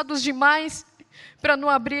 Cansados demais para não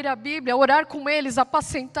abrir a Bíblia, orar com eles,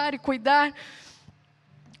 apacentar e cuidar.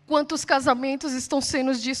 Quantos casamentos estão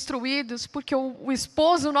sendo destruídos porque o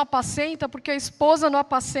esposo não apacenta, porque a esposa não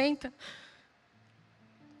apacenta.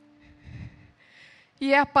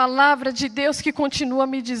 E é a palavra de Deus que continua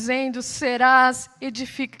me dizendo: serás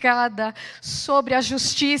edificada sobre a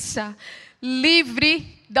justiça,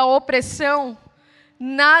 livre da opressão,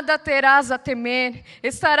 nada terás a temer,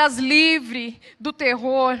 estarás livre do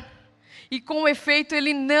terror, e com efeito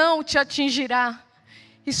ele não te atingirá.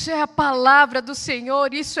 Isso é a palavra do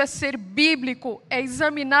Senhor, isso é ser bíblico, é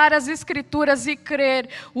examinar as Escrituras e crer: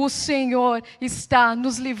 o Senhor está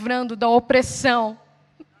nos livrando da opressão.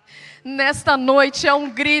 Nesta noite é um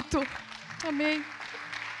grito. Amém.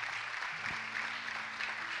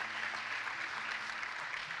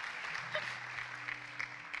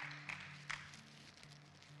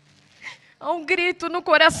 Há um grito no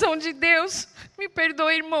coração de Deus. Me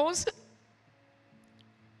perdoe, irmãos.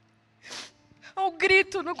 Há um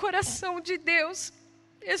grito no coração de Deus: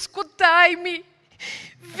 escutai-me,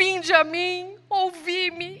 vinde a mim,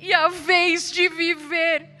 ouvi-me, e a vez de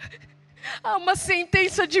viver. Há uma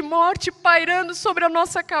sentença de morte pairando sobre a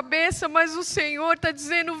nossa cabeça, mas o Senhor está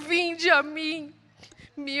dizendo: vinde a mim,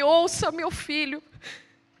 me ouça, meu filho.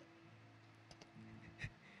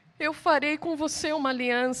 Eu farei com você uma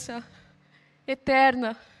aliança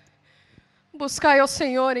eterna. Buscai ao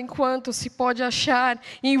Senhor enquanto se pode achar,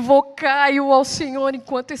 invocai-o ao Senhor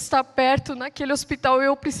enquanto está perto. Naquele hospital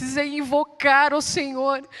eu precisei invocar o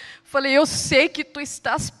Senhor. Falei: eu sei que tu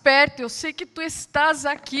estás perto, eu sei que tu estás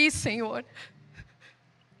aqui, Senhor.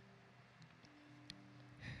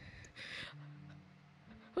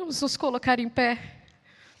 Vamos nos colocar em pé.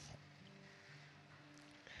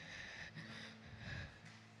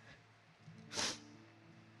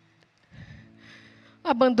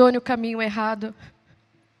 Abandone o caminho errado.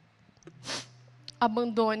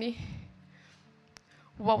 Abandone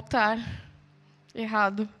o altar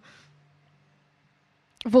errado.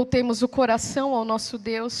 Voltemos o coração ao nosso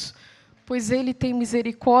Deus, pois Ele tem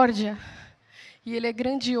misericórdia e Ele é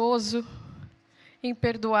grandioso em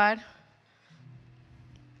perdoar.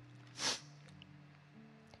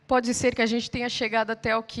 Pode ser que a gente tenha chegado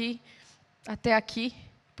até aqui,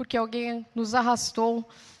 porque alguém nos arrastou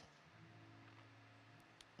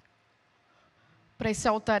para esse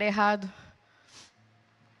altar errado.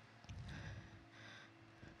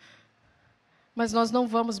 Mas nós não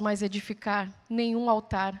vamos mais edificar nenhum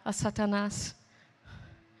altar a Satanás.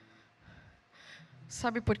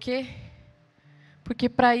 Sabe por quê? Porque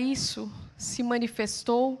para isso se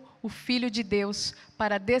manifestou o Filho de Deus,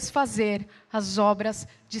 para desfazer as obras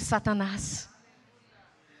de Satanás.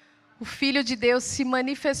 O Filho de Deus se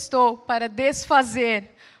manifestou para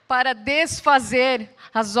desfazer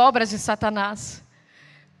as obras de Satanás.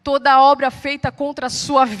 Toda obra feita contra a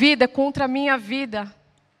sua vida, contra a minha vida,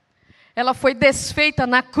 ela foi desfeita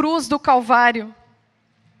na cruz do Calvário.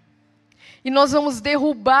 E nós vamos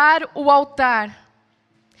derrubar o altar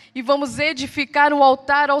e vamos edificar um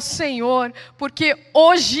altar ao Senhor, porque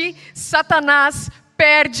hoje Satanás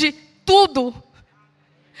perde tudo.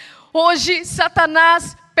 Hoje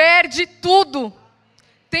Satanás perde tudo.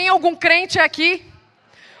 Tem algum crente aqui?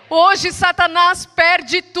 Hoje Satanás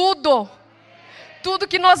perde tudo. Tudo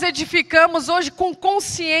que nós edificamos hoje com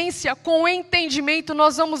consciência, com entendimento,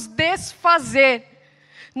 nós vamos desfazer.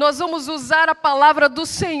 Nós vamos usar a palavra do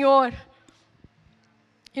Senhor.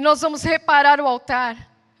 E nós vamos reparar o altar.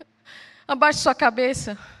 Abaixe sua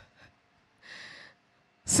cabeça.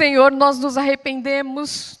 Senhor, nós nos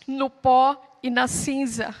arrependemos no pó e na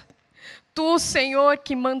cinza. Tu, Senhor,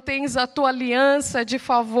 que mantens a tua aliança de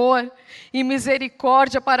favor e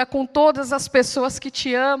misericórdia para com todas as pessoas que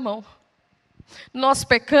te amam. Nós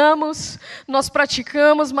pecamos, nós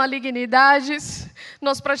praticamos malignidades,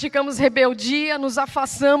 nós praticamos rebeldia, nos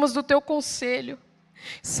afastamos do teu conselho.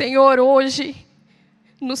 Senhor, hoje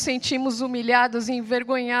nos sentimos humilhados e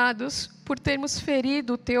envergonhados por termos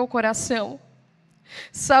ferido o teu coração.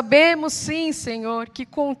 Sabemos sim, Senhor, que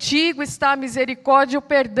contigo está a misericórdia e o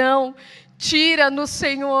perdão. Tira-nos,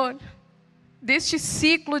 Senhor, deste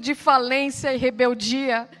ciclo de falência e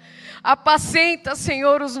rebeldia. Apacenta,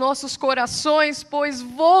 Senhor, os nossos corações, pois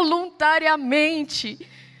voluntariamente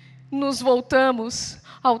nos voltamos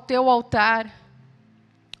ao teu altar.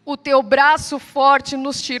 O teu braço forte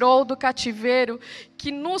nos tirou do cativeiro,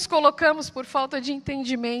 que nos colocamos por falta de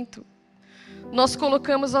entendimento. Nós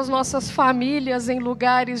colocamos as nossas famílias em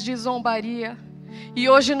lugares de zombaria. E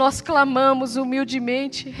hoje nós clamamos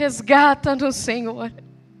humildemente: resgata-nos, Senhor.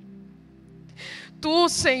 Tu,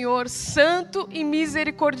 Senhor, santo e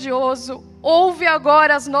misericordioso, ouve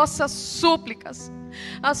agora as nossas súplicas,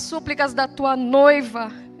 as súplicas da tua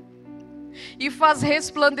noiva, e faz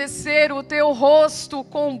resplandecer o teu rosto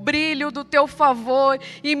com o brilho do teu favor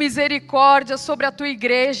e misericórdia sobre a tua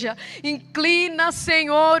igreja. Inclina,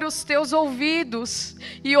 Senhor, os teus ouvidos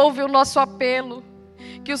e ouve o nosso apelo.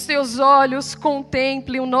 que os teus olhos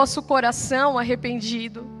contemplem o nosso coração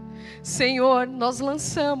arrependido. Senhor, nós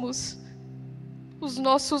lançamos os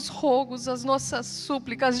nossos rogos, as nossas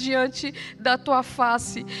súplicas diante da tua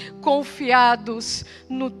face, confiados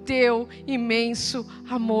no teu imenso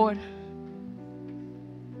amor.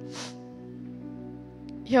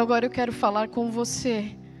 E agora eu quero falar com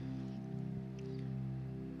você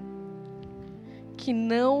que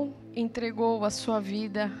não entregou a sua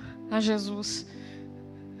vida a Jesus.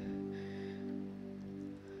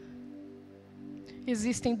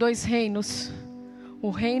 Existem dois reinos,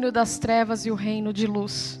 o reino das trevas e o reino de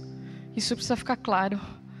luz. Isso precisa ficar claro.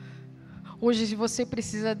 Hoje você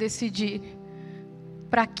precisa decidir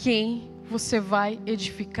para quem você vai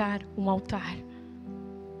edificar um altar.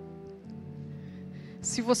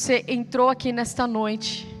 Se você entrou aqui nesta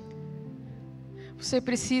noite, você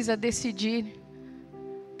precisa decidir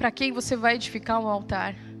para quem você vai edificar um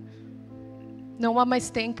altar. Não há mais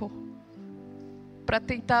tempo para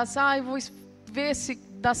tentar, eu vou ver se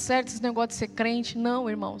dá certo esse negócio de ser crente. Não,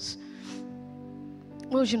 irmãos.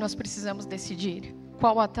 Hoje nós precisamos decidir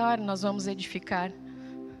qual altar nós vamos edificar.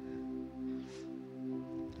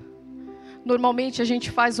 Normalmente a gente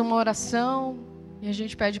faz uma oração e a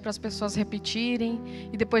gente pede para as pessoas repetirem,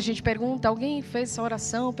 e depois a gente pergunta: alguém fez essa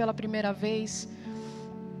oração pela primeira vez?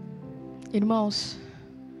 Irmãos,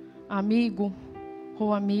 amigo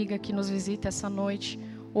ou amiga que nos visita essa noite,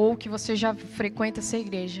 ou que você já frequenta essa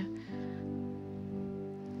igreja,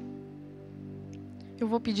 eu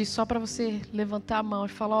vou pedir só para você levantar a mão e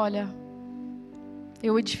falar: olha,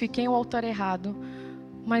 eu edifiquei o altar errado,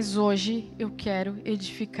 mas hoje eu quero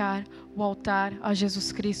edificar o altar a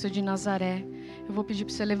Jesus Cristo de Nazaré. Eu vou pedir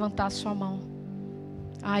para você levantar a sua mão,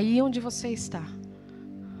 aí onde você está.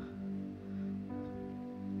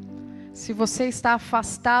 Se você está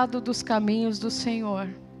afastado dos caminhos do Senhor,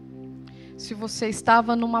 se você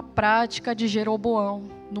estava numa prática de Jeroboão,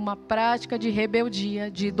 numa prática de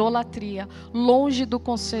rebeldia, de idolatria, longe do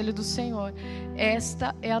conselho do Senhor,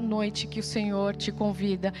 esta é a noite que o Senhor te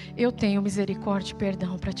convida. Eu tenho misericórdia e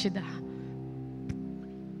perdão para te dar.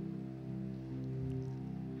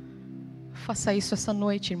 Faça isso essa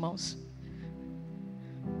noite, irmãos.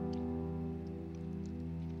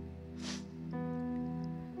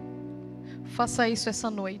 Faça isso essa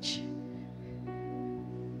noite.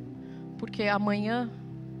 Porque amanhã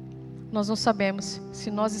nós não sabemos se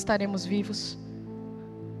nós estaremos vivos,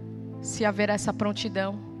 se haverá essa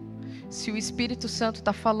prontidão. Se o Espírito Santo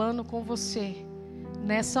está falando com você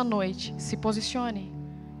nessa noite, se posicione.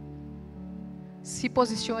 Se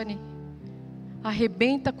posicione.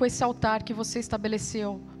 Arrebenta com esse altar que você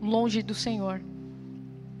estabeleceu longe do Senhor.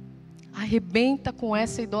 Arrebenta com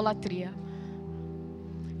essa idolatria.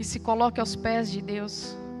 E se coloque aos pés de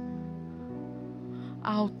Deus.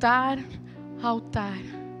 Altar, altar.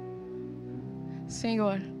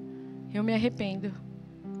 Senhor, eu me arrependo.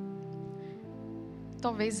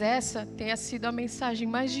 Talvez essa tenha sido a mensagem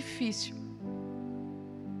mais difícil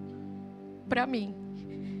para mim.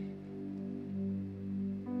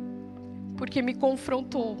 Porque me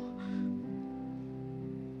confrontou.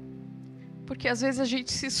 Porque às vezes a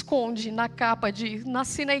gente se esconde na capa de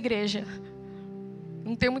nasci na igreja.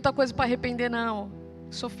 Não tenho muita coisa para arrepender, não.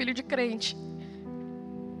 Sou filho de crente.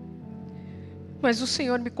 Mas o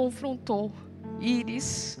Senhor me confrontou.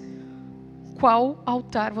 Íris, qual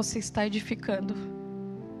altar você está edificando?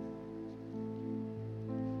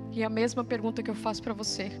 E a mesma pergunta que eu faço para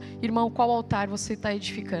você. Irmão, qual altar você está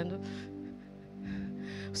edificando?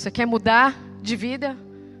 Você quer mudar de vida?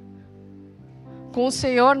 Com o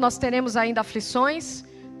Senhor nós teremos ainda aflições,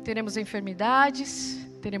 teremos enfermidades,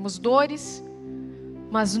 teremos dores,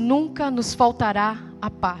 mas nunca nos faltará a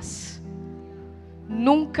paz.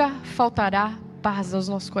 Nunca faltará paz aos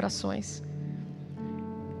nossos corações.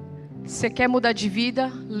 Você quer mudar de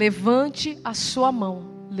vida? Levante a sua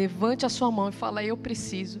mão. Levante a sua mão e fala: eu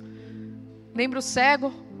preciso. Lembra o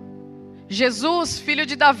cego? Jesus, filho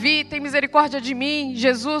de Davi, tem misericórdia de mim.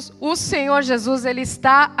 Jesus, o Senhor Jesus, Ele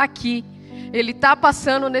está aqui. Ele está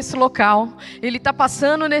passando nesse local. Ele está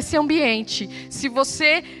passando nesse ambiente. Se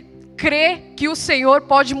você crê que o Senhor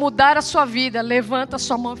pode mudar a sua vida, levanta a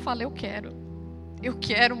sua mão e fala: eu quero. Eu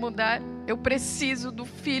quero mudar. Eu preciso do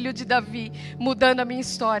filho de Davi mudando a minha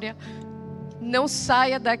história. Não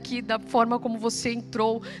saia daqui da forma como você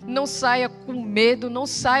entrou. Não saia com medo, não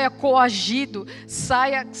saia coagido.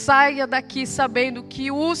 Saia daqui sabendo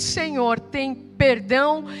que o Senhor tem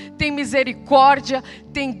perdão, tem misericórdia,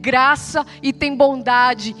 tem graça e tem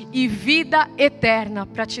bondade e vida eterna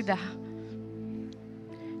para te dar.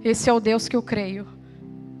 Esse é o Deus que eu creio.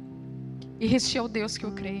 E este é o Deus que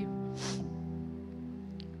eu creio.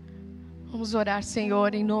 Vamos orar,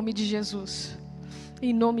 Senhor, em nome de Jesus.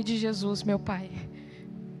 Em nome de Jesus, meu Pai.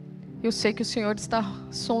 Eu sei que o Senhor está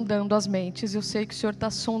sondando as mentes. Eu sei que o Senhor está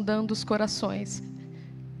sondando os corações.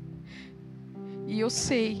 E eu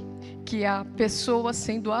sei que há pessoas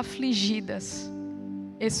sendo afligidas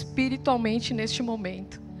espiritualmente neste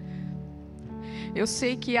momento. Eu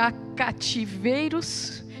sei que há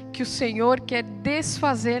cativeiros que o Senhor quer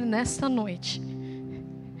desfazer nesta noite.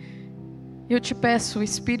 Eu te peço,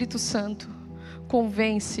 Espírito Santo,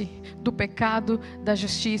 convence do pecado, da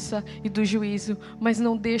justiça e do juízo, mas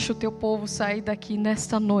não deixa o teu povo sair daqui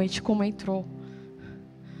nesta noite como entrou.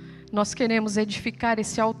 Nós queremos edificar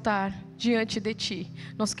esse altar diante de ti.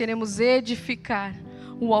 Nós queremos edificar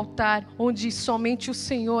um altar onde somente o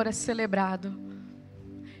Senhor é celebrado.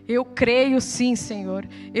 Eu creio sim, Senhor.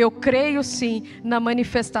 Eu creio sim na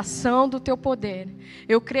manifestação do Teu poder.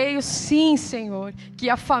 Eu creio sim, Senhor, que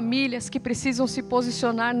há famílias que precisam se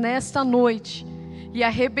posicionar nesta noite e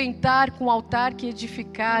arrebentar com o altar que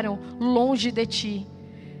edificaram longe de Ti.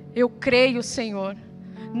 Eu creio, Senhor.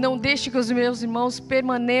 Não deixe que os meus irmãos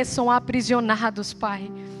permaneçam aprisionados,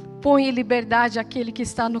 Pai. Põe em liberdade aquele que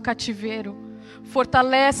está no cativeiro.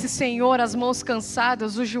 Fortalece, Senhor, as mãos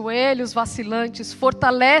cansadas, os joelhos vacilantes.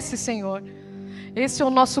 Fortalece, Senhor. Esse é o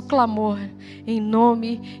nosso clamor, em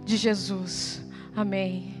nome de Jesus.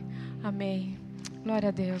 Amém. Amém. Glória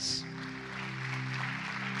a Deus.